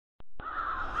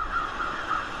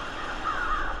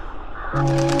You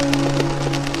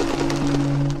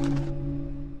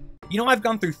know, I've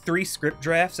gone through 3 script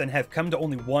drafts and have come to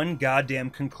only one goddamn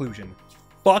conclusion.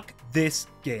 Fuck this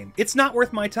game. It's not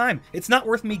worth my time. It's not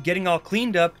worth me getting all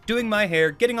cleaned up, doing my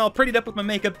hair, getting all prettied up with my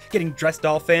makeup, getting dressed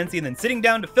all fancy, and then sitting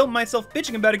down to film myself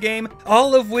bitching about a game,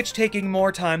 all of which taking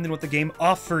more time than what the game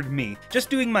offered me. Just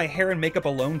doing my hair and makeup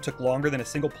alone took longer than a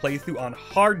single playthrough on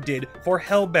hard did for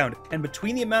Hellbound, and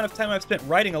between the amount of time I've spent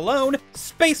writing alone,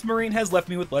 Space Marine has left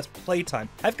me with less playtime.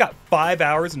 I've got 5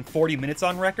 hours and 40 minutes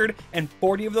on record, and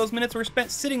 40 of those minutes were spent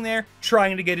sitting there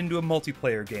trying to get into a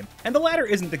multiplayer game. And the latter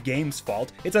isn't the game's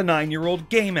fault, it's a 9-year-old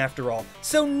game after all.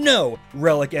 So no,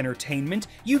 Relic Entertainment,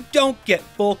 you don't get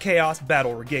full chaos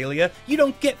battle regalia, you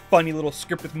don't get funny little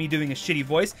script with me doing a shitty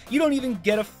voice, you don't even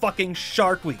get a fucking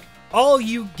Shark Week. All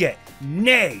you get,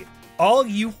 nay, all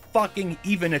you fucking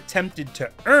even attempted to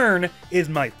earn is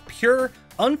my pure,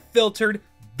 unfiltered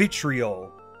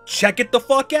vitriol. Check it the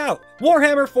fuck out!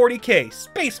 Warhammer 40k,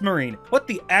 Space Marine. What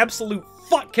the absolute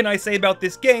fuck can I say about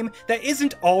this game that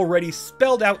isn't already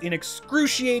spelled out in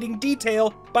excruciating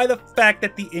detail by the fact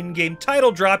that the in-game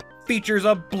title drop features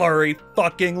a blurry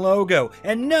fucking logo?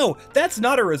 And no, that's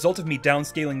not a result of me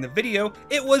downscaling the video,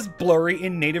 it was blurry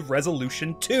in native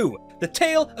resolution too. The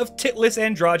tale of Titless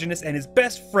Androgynous and his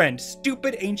best friend,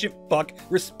 stupid ancient fuck,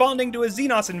 responding to a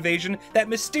Xenos invasion that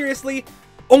mysteriously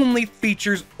only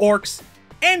features orcs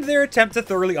and their attempt to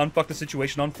thoroughly unfuck the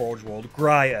situation on Forge World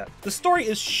Graia. The story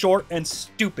is short and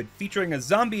stupid, featuring a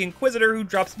zombie inquisitor who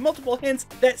drops multiple hints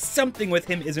that something with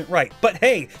him isn't right. But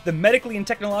hey, the medically and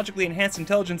technologically enhanced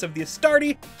intelligence of the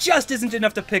Astartes just isn't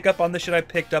enough to pick up on the shit I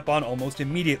picked up on almost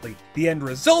immediately. The end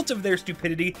result of their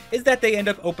stupidity is that they end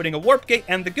up opening a warp gate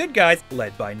and the good guys,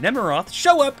 led by Nemeroth,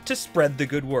 show up to spread the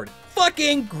good word.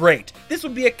 Fucking great! This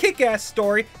would be a kick-ass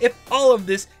story if all of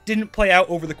this didn't play out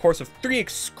over the course of 3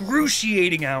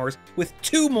 excruciating hours, with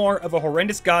 2 more of a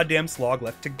horrendous goddamn slog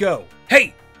left to go.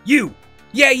 Hey, you!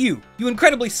 Yeah, you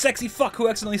incredibly sexy fuck who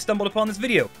accidentally stumbled upon this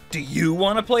video. Do you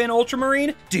want to play an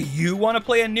Ultramarine? Do you want to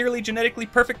play a nearly genetically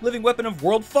perfect living weapon of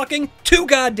world fucking? Too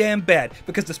goddamn bad,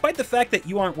 because despite the fact that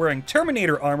you aren't wearing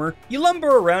Terminator armor, you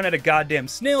lumber around at a goddamn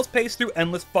snail's pace through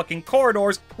endless fucking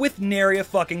corridors with nary a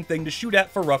fucking thing to shoot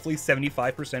at for roughly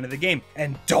 75% of the game.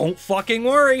 And don't fucking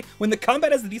worry, when the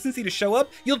combat has the decency to show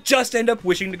up, you'll just end up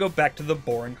wishing to go back to the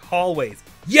boring hallways.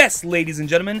 Yes, ladies and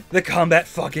gentlemen, the combat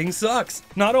fucking sucks.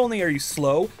 Not only are you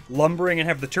slow, lumbering, and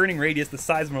have the turning radius the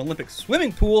size of an Olympic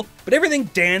swimming pool, but everything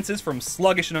dances from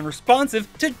sluggish and unresponsive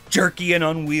to jerky and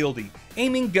unwieldy.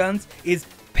 Aiming guns is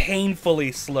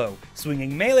painfully slow.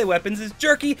 Swinging melee weapons is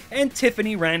jerky, and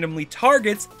Tiffany randomly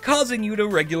targets, causing you to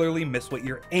regularly miss what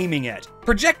you're aiming at.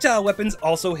 Projectile weapons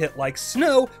also hit like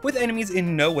snow, with enemies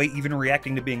in no way even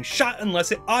reacting to being shot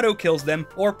unless it auto-kills them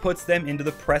or puts them into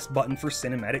the press button for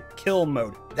cinematic kill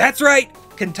mode. That's right!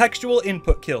 Contextual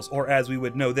input kills, or as we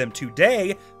would know them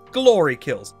today, glory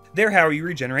kills. They're how you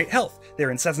regenerate health.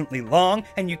 They're incessantly long,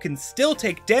 and you can still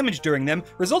take damage during them,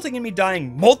 resulting in me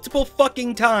dying multiple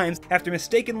fucking times after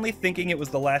mistakenly thinking it was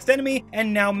the last enemy,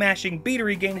 and now mashing B to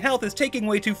regain health is taking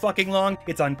way too fucking long,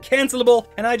 it's uncancelable,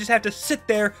 and I just have to sit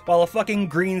there while a fucking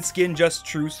green skin just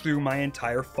strews through my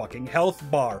entire fucking health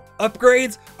bar.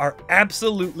 Upgrades are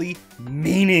absolutely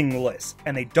meaningless,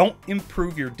 and they don't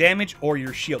improve your damage or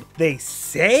your shield. They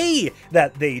say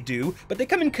that they do, but they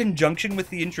come in conjunction with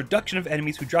the introduction of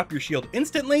enemies who drop your shield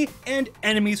instantly, and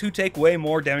enemies who take way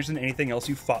more damage than anything else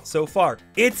you've fought so far.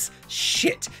 It's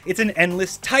shit. It's an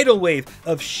endless tidal wave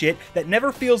of shit that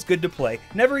never feels good to play,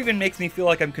 never even makes me feel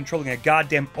like I'm controlling a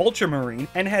goddamn Ultramarine,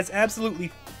 and has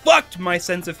absolutely fucked my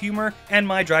sense of humor and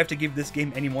my drive to give this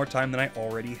game any more time than I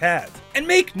already have. And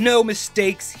make no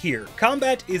mistakes here,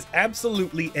 combat is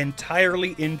absolutely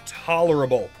entirely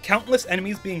intolerable. Countless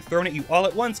enemies being thrown at you all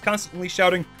at once, constantly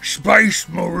shouting, "Space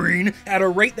Marine!" at a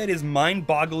rate that is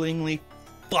mind-bogglingly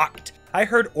fucked. I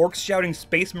heard orcs shouting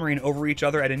Space Marine over each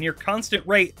other at a near constant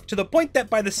rate, to the point that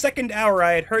by the second hour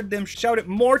I had heard them shout it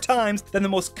more times than the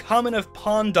most common of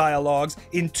pawn dialogues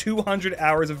in 200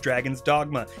 hours of Dragon's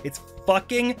Dogma. It's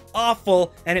fucking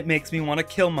awful, and it makes me want to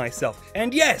kill myself.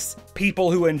 And yes, people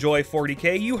who enjoy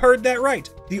 40k, you heard that right.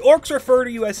 The orcs refer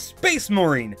to you as Space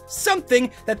Marine,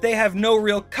 something that they have no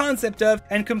real concept of,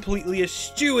 and completely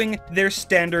eschewing their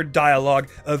standard dialogue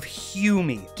of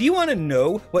Hume. Do you want to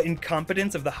know what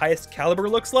incompetence of the highest caliber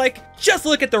looks like? Just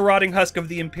look at the rotting husk of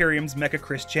the Imperium's Mecha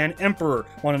Christian Emperor.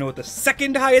 Want to know what the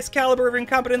second highest caliber of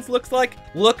incompetence looks like?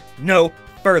 Look no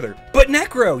further. But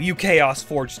Necro, you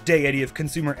chaos-forged deity of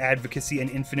consumer advocacy and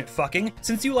infinite fucking,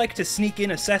 since you like to sneak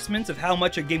in assessments of how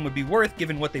much a game would be worth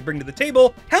given what they bring to the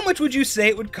table, how much would you say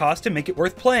it would cost to make it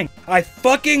worth playing? I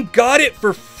fucking got it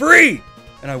for free!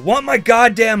 and I want my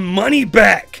goddamn money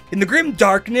back! In the grim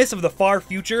darkness of the far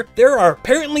future, there are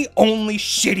apparently only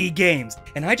shitty games,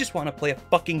 and I just want to play a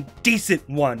fucking decent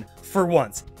one for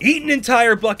once. Eat an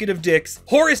entire bucket of dicks,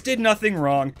 Horus did nothing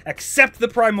wrong, accept the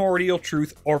primordial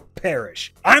truth, or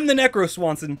perish. I'm the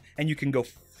TheNecroswanson, and you can go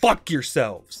fuck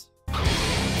yourselves.